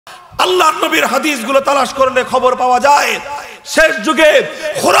আল্লাহর নবীর হাদিসগুলো তালাশ করলে খবর পাওয়া যায় শেষ যুগে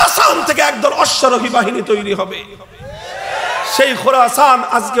খোরাসান থেকে একদল অশ্বারোহী বাহিনী তৈরি হবে। সেই খোরাসান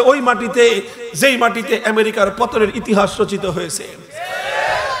আজকে ওই মাটিতে, যেই মাটিতে আমেরিকার পতনের ইতিহাস রচিত হয়েছে।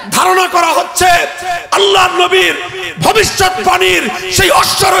 ধারণা করা হচ্ছে আল্লাহর নবীর ভবিষ্যৎবাণীর সেই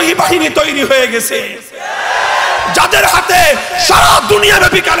অশ্বারোহী বাহিনী তৈরি হয়ে গেছে, যাদের হাতে সারা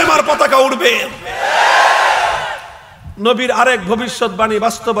দুনিয়াব্যাপী কালেমার পতাকা উড়বে। নবীর আরেক ভবিষ্যৎবাণী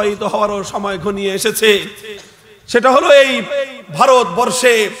বাস্তবায়িত হওয়ারও সময় ঘনিয়ে এসেছে। সেটা হলো এই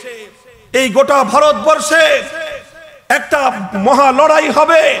ভারতবর্ষে, এই গোটা ভারতবর্ষে একটা মহা লড়াই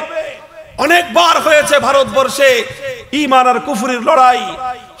হবে। অনেকবার হয়েছে ভারতবর্ষে ঈমান আর কুফরির লড়াই,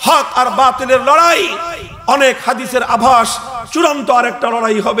 হক আর বাতিলের লড়াই। অনেক হাদিসের আভাস চূড়ান্ত আরেকটা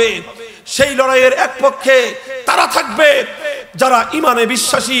লড়াই হবে। সেই লড়াইয়ের এক পক্ষে তারা থাকবে যারা ঈমানে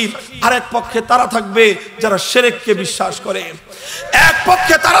বিশ্বাসী, আরেক পক্ষে তারা থাকবে যারা শিরককে বিশ্বাস করে। এক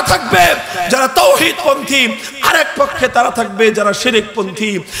পক্ষে তারা থাকবে যারা তাওহীদপন্থী, আরেক পক্ষে তারা থাকবে যারা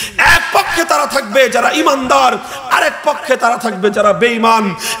শিরকপন্থী। এক পক্ষে তারা থাকবে যারা ঈমানদার, আরেক পক্ষে তারা থাকবে যারা বেঈমান।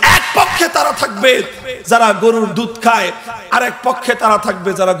 এক পক্ষে তারা থাকবে যারা গরুর দুধ খায়, আরেক পক্ষে তারা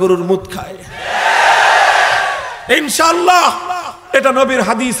থাকবে যারা গরুর মুত খায়। ইনশাআল্লাহ এটা নবীর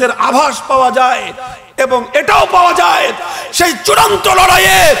হাদিসের আভাস পাওয়া যায়, এবং এটাও পাওয়া যায় সেই চূড়ান্ত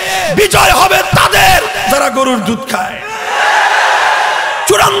লড়াইয়ে বিজয় হবে তাদের যারা গরুর দুধ খায়।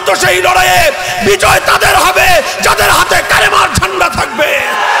 চূড়ান্ত সেই লড়াইয়ে বিজয় তাদের হবে যাদের হাতে কালেমার ঝান্ডা থাকবে।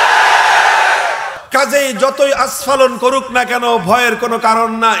 কাজেই যতই আস্ফালন করুক না কেন, ভয়ের কোনো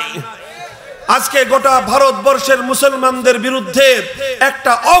কারণ নাই। আজকে গোটা ভারতবর্ষের মুসলমানদের বিরুদ্ধে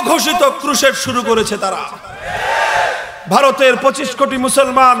একটা অঘোষিত ক্রুসেড শুরু করেছে তারা। ভারতের 25 কোটি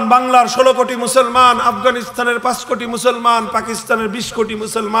মুসলমান, বাংলার 16 কোটি মুসলমান, আফগানিস্তানের 5 কোটি মুসলমান, পাকিস্তানের 20 কোটি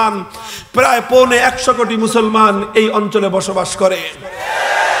মুসলমান, প্রায় 125 কোটি মুসলমান এই অঞ্চলে বসবাস করে।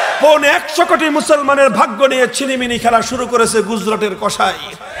 125 কোটি মুসলমানের ভাগ্য নিয়ে ছিনিমিনি খেলা শুরু করেছে গুজরাটের কসাই।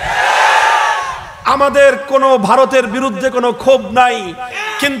 আমাদের কোনো ভারতের বিরুদ্ধে কোনো ক্ষোভ নাই,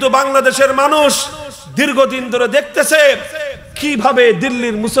 কিন্তু বাংলাদেশের মানুষ দীর্ঘদিন ধরে দেখতেছে কিভাবে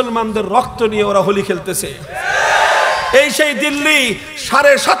দিল্লির মুসলমানদের রক্ত নিয়ে ওরা হোলি খেলতেছে। এই সেই দিল্লি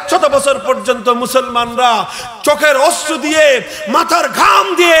 750 বছর পর্যন্ত মুসলমানরা চোখের অশ্রু দিয়ে, মাথার ঘাম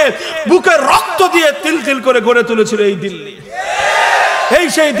দিয়ে, বুকের রক্ত দিয়ে তিল তিল করে গড়ে তুলেছিল এই দিল্লি। এই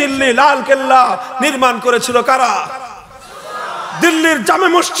সেই দিল্লি লাল কেল্লা নির্মাণ করেছিল কারা? দিল্লির জামে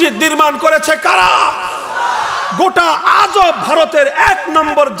মসজিদ নির্মাণ করেছে কারা? গোটা আজও ভারতের 1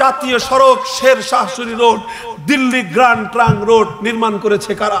 নম্বর জাতীয় সড়ক Sher Shah Suri road, Delhi grand trunk road নির্মাণ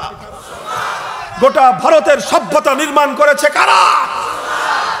করেছে কারা? গোটা ভারতের সভ্যতা নির্মাণ করেছে কারা?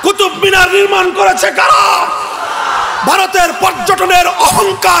 কুতুব মিনার নির্মাণ করেছে কারা? ভারতের পর্যটনের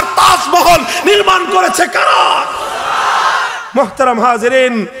অহংকার তাজমহল নির্মাণ করেছে কারা? মুহতারাম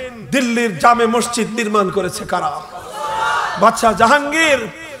হাজিরিন, দিল্লির জামে মসজিদ নির্মাণ করেছে কারা? বাদশাহ জাহাঙ্গীর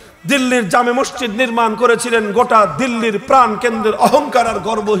দিল্লির জামে মসজিদ নির্মাণ করেছিলেন গোটা দিল্লির প্রাণ কেন্দ্রের অহংকার আর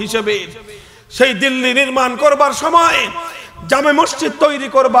গর্ব হিসেবে। সেই দিল্লি নির্মাণ করবার সময়, জামে মসজিদ তৈরি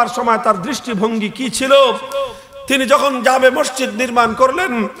করবার সময় তার দৃষ্টিভঙ্গি কি ছিল? তিনি যখন জামে মসজিদ নির্মাণ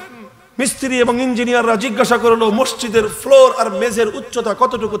করলেন, মিস্ত্রি এবং ইঞ্জিনিয়াররা জিজ্ঞাসা করলো মসজিদের ফ্লোর আর মেঝের উচ্চতা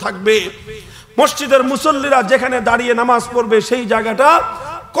কতটুকু থাকবে, মসজিদের মুসল্লিরা যেখানে দাঁড়িয়ে নামাজ পড়বে সেই জায়গাটা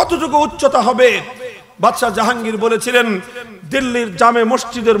কতটুকু উচ্চতা হবে। বাদশাহ জাহাঙ্গীর বলেছিলেন দিল্লির জামে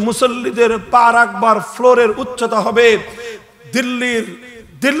মসজিদের মুসল্লিদের পা রাখবার ফ্লোরের উচ্চতা হবে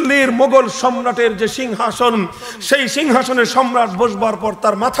দিল্লির মোগল সম্রাটের যে সিংহাসন, সেই সিংহাসনে সম্রাট বসবার পর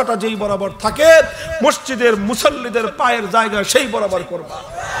তার মাথাটা যেই বরাবর থাকে, মসজিদের মুসল্লিদের পায়ের জায়গা সেই বরাবর করবা।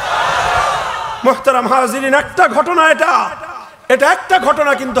 মুহতারাম হাজিরিন, একটা ঘটনা এটা একটা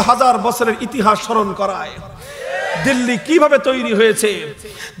ঘটনা, কিন্তু 1000 বছরের ইতিহাস স্মরণ করায়। দিল্লি কিভাবে তৈরি হয়েছে,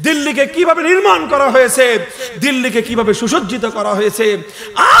 দিল্লিকে কিভাবে নির্মাণ করা হয়েছে, দিল্লিকে কিভাবে সুসজ্জিত করা হয়েছে,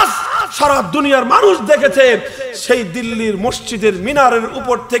 আজ সারা দুনিয়ার মানুষ দেখেছে। সেই দিল্লির মসজিদের মিনারের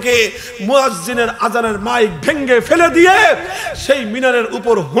উপর থেকে মুয়াজ্জিনের আজানের মাইক ভেঙে ফেলে দিয়ে সেই মিনারের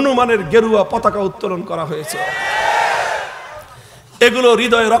উপর হনুমানের গেরুয়া পতাকা উত্তোলন করা হয়েছে। এগুলো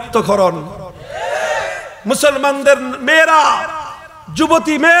হৃদয়ে রক্তক্ষরণ। মুসলমানদের মেয়েরা,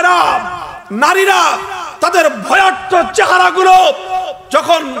 যুবতী মেয়েরা, নারীরা তাদের ভয়ার্থ চেহারাগুলো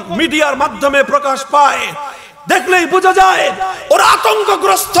যখন মিডিয়ার মাধ্যমে প্রকাশ পায়, দেখলেই বোঝা যায় ওরা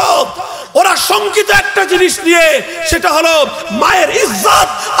আতঙ্কগ্রস্ত। ওরা শঙ্কিত একটা জিনিস নিয়ে, সেটা হলো মায়ের ইজ্জত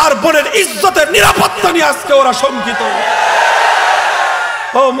আর বোনের ইজ্জতের নিরাপত্তা নিয়ে আজকে ওরা শঙ্কিত।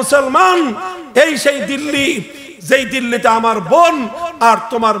 ও মুসলমান, এই সেই দিল্লি, যেই দিল্লিতে আমার বোন আর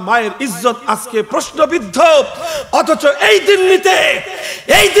তোমার মায়ের ইজ্জত আজকে প্রশ্নবিদ্ধ। অথচ এই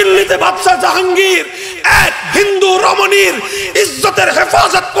দিল্লিতে বাদশাহ জাহাঙ্গীর এক হিন্দু রমণীর ইজ্জতের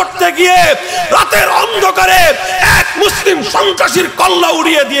হেফাজত করতে গিয়ে গিয়ে রাতের অন্ধকারে এক মুসলিম সন্ত্রাসীর কল্লা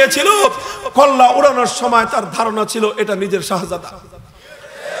উড়িয়ে দিয়েছিল। কল্লা উড়ানোর সময় তার ধারণা ছিল এটা নিজের শাহজাদা।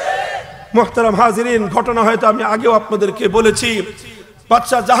 মুহতারাম হাজিরিন, ঘটনা হয়তো আমি আগেও আপনাদেরকে বলেছি।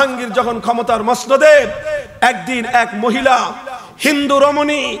 বাদশাহ জাহাঙ্গীর যখন ক্ষমতার মসনদে, একদিন এক মহিলা হিন্দু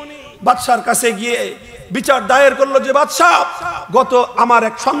রমণী বাদশার কাছে গিয়ে বিচার দায়ের করলো যে বাদশাহ, গত আমার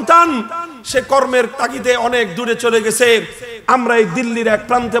এক সন্তান সে কর্মের তাগিদে অনেক দূরে চলে গেছে, আমরা এই দিল্লির এক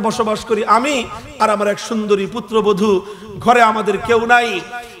প্রান্তে বসবাস করি, আমি আর আমার এক সুন্দরী পুত্রবধূ, ঘরে আমাদের কেউ নাই।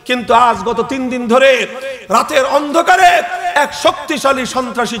 কিন্তু আজ গত 3 দিন ধরে রাতের অন্ধকারে এক শক্তিশালী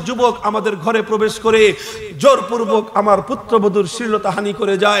সন্ত্রাসী যুবক আমাদের ঘরে প্রবেশ করে জোরপূর্বক আমার পুত্রবধূর শ্লীলতাহানি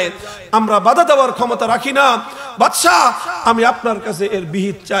করে যায়। আমরা বাধা দেওয়ার ক্ষমতা রাখি না। বাদশাহ, আমি আপনার কাছে এর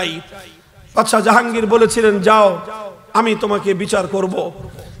বিহিত চাই। বাদশাহ জাহাঙ্গীর বলেছিলেন, যাও, আমি তোমাকে বিচার করব।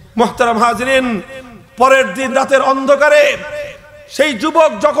 মুহতারাম হাজিরিন, পরের দিন রাতের অন্ধকারে সেই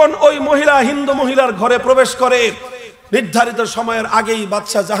যুবক যখন ওই মহিলা, হিন্দু মহিলার ঘরে প্রবেশ করে, নির্ধারিত সময়ের আগেই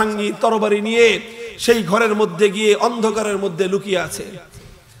বাদশাহ জাহাঙ্গীর তরবারি নিয়ে সেই ঘরের মধ্যে গিয়ে অন্ধকারের মধ্যে লুকিয়ে আছে।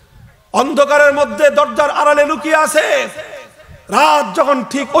 অন্ধকারের মধ্যে দরজার আড়ালে লুকিয়ে আছে। রাত যখন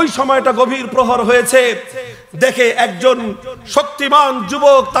ঠিক ওই সময়টা গভীর প্রহর হয়েছে, দেখে একজন শক্তিমান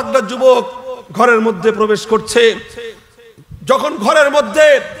যুবক, তাগড়া যুবক ঘরের মধ্যে প্রবেশ করছে। যখন ঘরের মধ্যে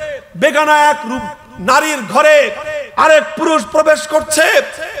বেগানা এক নারীর ঘরে আরেক পুরুষ প্রবেশ করছে,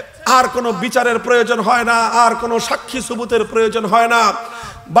 আর কোনো বিচারের প্রয়োজন হয় না, আর কোনো সাক্ষী সুবুতের প্রয়োজন হয় না।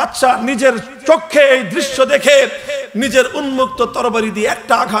 বাদশা নিজের চোখে এই দৃশ্য দেখে নিজের উন্মুক্ত তরবারি দিয়ে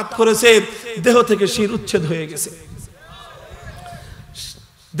একটা আঘাত করেছে, দেহ থেকে শির উচ্ছেদ হয়ে গেছে।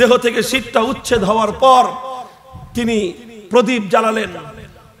 দেহ থেকে শিরটা উচ্ছেদ হওয়ার পর তিনি প্রদীপ জ্বালালেন।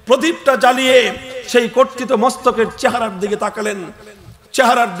 প্রদীপটা জ্বালিয়ে সেই কর্তৃত মস্তকের চেহারার দিকে তাকালেন।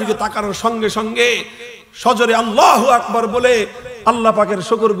 চেহারার দিকে তাকানোর সঙ্গে সঙ্গে সজোরে আল্লাহু আকবার বলে আল্লাহ পাকের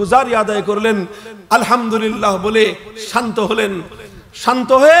শুকরগুজারি আদায় করলেন, আলহামদুলিল্লাহ বলে শান্ত হলেন। শান্ত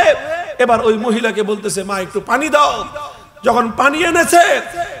হয়ে এবার ওই মহিলাকে বলতেছে, মা একটু পানি দাও। যখন পানি এনেছে,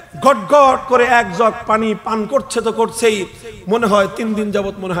 গটগট করে এক জগ পানি পান করছে তো করছেই, মনে হয় 3 দিন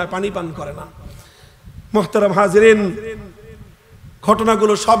যাবত মনে হয় পানি পান করে না। মুহতারাম হাজিরিন,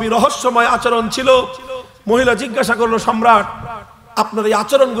 ঘটনাগুলো সবই রহস্যময় আচরণ ছিল। মহিলা জিজ্ঞাসা করলো, সম্রাট, আপনার এই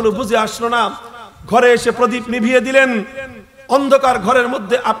আচরণগুলো বুঝে আসলো না? ঘরে এসে প্রদীপ নিভিয়ে দিলেন, অন্ধকার ঘরের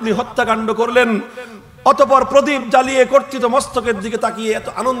মধ্যে আপনি হত্যাকাণ্ড করলেন, অতঃপর প্রদীপ জ্বালিয়ে কর্তৃত মস্তকের দিকে তাকিয়ে এত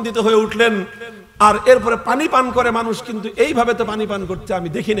আনন্দিত হয়ে উঠলেন, আর এরপরে পানি পান করে মানুষ, কিন্তু এইভাবে তো পানি পান করতে আমি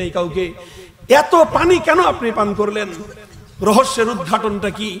দেখি নাই কাউকে। এত পানি কেন আপনি পান করলেন? রহস্যের উদ্ঘাটনটা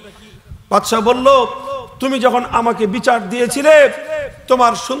কি? বাদশা বলল, তুমি যখন আমাকে বিচার দিয়েছিলে,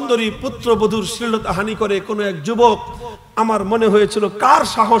 তোমার সুন্দরী পুত্রবধূর শ্লীলতাহানি করে কোনো এক যুবক, আমার মনে হয়েছিল কার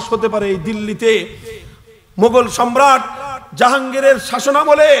সাহস হতে পারে এই দিল্লিতে মোগল সম্রাট জাহাঙ্গীরের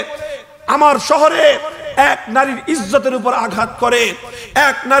শাসনামলে আমার শহরে এক নারীর ইজ্জতের উপর আঘাত করে,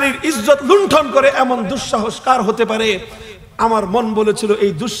 এক নারীর ইজ্জত লুণ্ঠন করে, এমন দুঃসাহস কার হতে পারে? আমার মন বলেছিল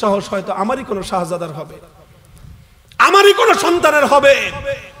এই দুঃসাহস হয়তো আমারই কোনো শাহজাদার হবে, আমারই কোনো সন্তানের হবে।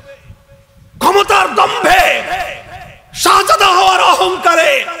 ক্ষমতার দম্ভে, শাহজাদা হওয়ার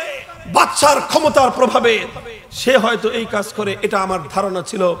অহংকারে, বাদশার ক্ষমতার প্রভাবে সে হয়তো এই কাজ করে, এটা আমার ধারণা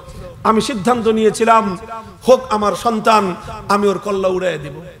ছিল। আমি সিদ্ধান্ত নিয়েছিলাম, হোক আমার সন্তান, আমি ওর কল্লা উড়াই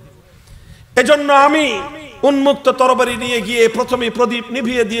দেব। এজন্য আমি উন্মুক্ত তরবারি নিয়ে গিয়ে প্রথমে প্রদীপ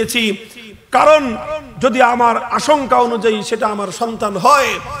নিভিয়ে দিয়েছি, কারণ যদি আমার আশঙ্কা অনুযায়ী সেটা আমার সন্তান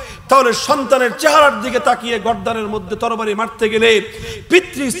হয়, তাহলে সন্তানের চেহারার দিকে তাকিয়ে গর্দানের মধ্যে তরবারি মারতে গেলে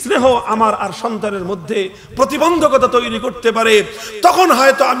পিতৃ স্নেহ আমার আর সন্তানের মধ্যে প্রতিবন্ধকতা তৈরি করতে পারে, তখন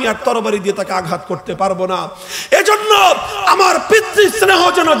হয়তো আমি আর তরবারি দিয়ে তাকে আঘাত করতে পারবো না। এজন্য আমার পিতৃ স্নেহ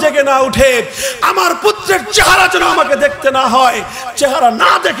যেন জেগে না উঠে, আমার পুত্রের চেহারা যেন আমাকে দেখতে না হয়, চেহারা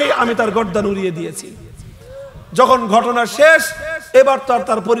না দেখে আমি তার গর্দান উড়িয়ে দিয়েছি। যখন ঘটনা শেষ, এবার তো আর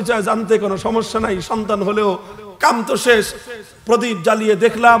তার পরিচয় জানতে কোনো সমস্যা নাই, সন্তান হলেও কাম তো শেষ। প্রদীপ জ্বালিয়ে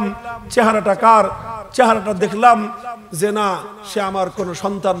দেখলাম চেহারাটা কার, চেহারাটা দেখলাম যে না, সে আমার কোনো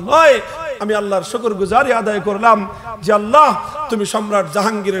সন্তান নয়। আমি আল্লাহর শুকরগুজারি আদায় করলাম যে আল্লাহ, তুমি সম্রাট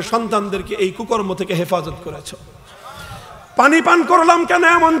জাহাঙ্গীরের সন্তানদেরকে এই কুকর্ম থেকে হেফাজত করেছো। পানি পান করলাম কেন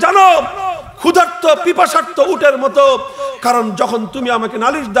এমন জানো? ক্ষুধার্ত পিপাসার্ত উটের মতো। কারণ যখন তুমি আমাকে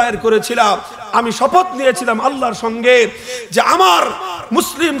নালিশ দায়ের করেছিলা, আমি শপথ নিয়েছিলাম আল্লাহর সঙ্গে যে আমার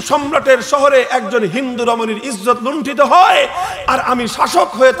মুসলিম সম্রাটের শহরে একজন হিন্দু রমণীর ইজ্জত লুণ্ঠিত হয়, আর আমি শাসক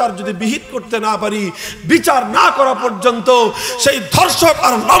হয়ে তার যদি বিহিত করতে না পারি, বিচার না করা পর্যন্ত, সেই ধর্ষক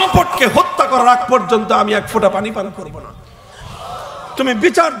আর লম্পটকে হত্যা করার আগ পর্যন্ত আমি এক ফোঁটা পানি পান করব না। তুমি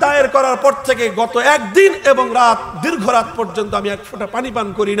বিচার দায়ের করার পর থেকে গত একদিন এবং রাত, দীর্ঘ রাত পর্যন্ত আমি এক ফোঁটা পানি পান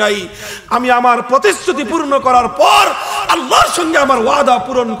করি নাই। আমি আমার প্রতিশ্রুতি পূর্ণ করার পর, আল্লাহর সঙ্গে আমার ওয়াদা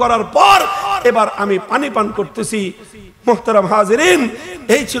পূরণ করার পর এবার আমি পানি পান করতেছি। মুহতারাম হাজিরিন,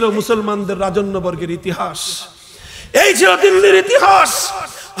 এই ছিল মুসলমানদের রাজন্যবর্গের ইতিহাস, এই ছিল দিল্লির ইতিহাস।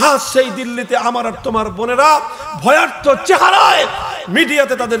 আজ সেই দিল্লিতে আমার আর তোমার বোনেরা ভয়ার্থ চেহারায়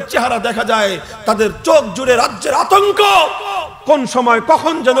মিডিয়াতে তাদের চেহারা দেখা যায়, তাদের চোখ জুড়ে রাজ্যের আতঙ্ক, কোন সময়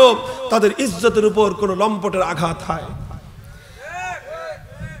কখন যেন তাদের ইজ্জতের উপর কোন লম্পটের আঘাত হয়।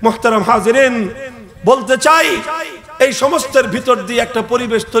 মুহতারাম হাজিরিন, বলতে চাই এই সমস্তের ভিতর দিয়ে একটা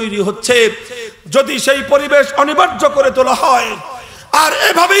পরিবেশ তৈরি হচ্ছে। যদি সেই পরিবেশ অনিবার্য করে তোলা হয়, আর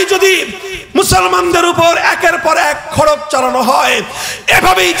এভাবেই যদি মুসলমানদের উপর একের পর এক খড়গ চালানো হয়,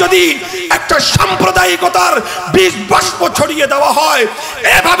 এভাবেই যদি একটা সাম্প্রদায়িকতার বীজ বাষ্প ছড়িয়ে দেওয়া হয়,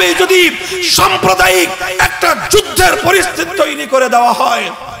 এভাবেই যদি সাম্প্রদায়িক একটা যুদ্ধের পরিস্থিতি তৈরি করে দেওয়া হয়,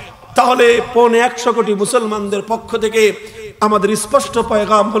 তাহলে 1.25 কোটি মুসলমানদের পক্ষ থেকে আমাদের স্পষ্ট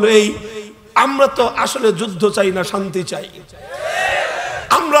পয়গাম হলো এই: আমরা তো আসলে যুদ্ধ চাই না, শান্তি চাই।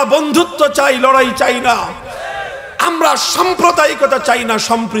 আমরা বন্ধুত্ব চাই, লড়াই চাই না। আমরা সাম্প্রদায়িকতা চাই না,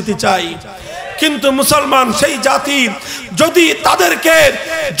 সম্প্রীতি চাই। কিন্তু মুসলমান সেই জাতি, যদি তাদেরকে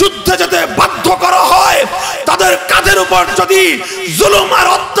যুদ্ধে যেতে বাধ্য করা হয়, তাদের কাঁধের উপর যদি জুলুম আর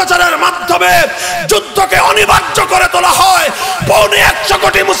অত্যাচারের মাধ্যমে যুদ্ধকে অনিবার্য করে তোলা হয়, 1.25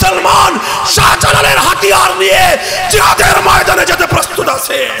 কোটি মুসলমান শাহজালালের হাতিয়ার নিয়ে জিহাদের ময়দানে যেতে প্রস্তুত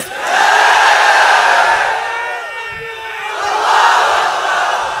আছে।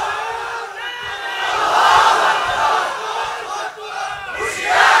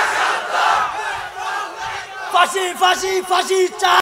 ফাঁসি ফাঁসি ফাঁসি চাই।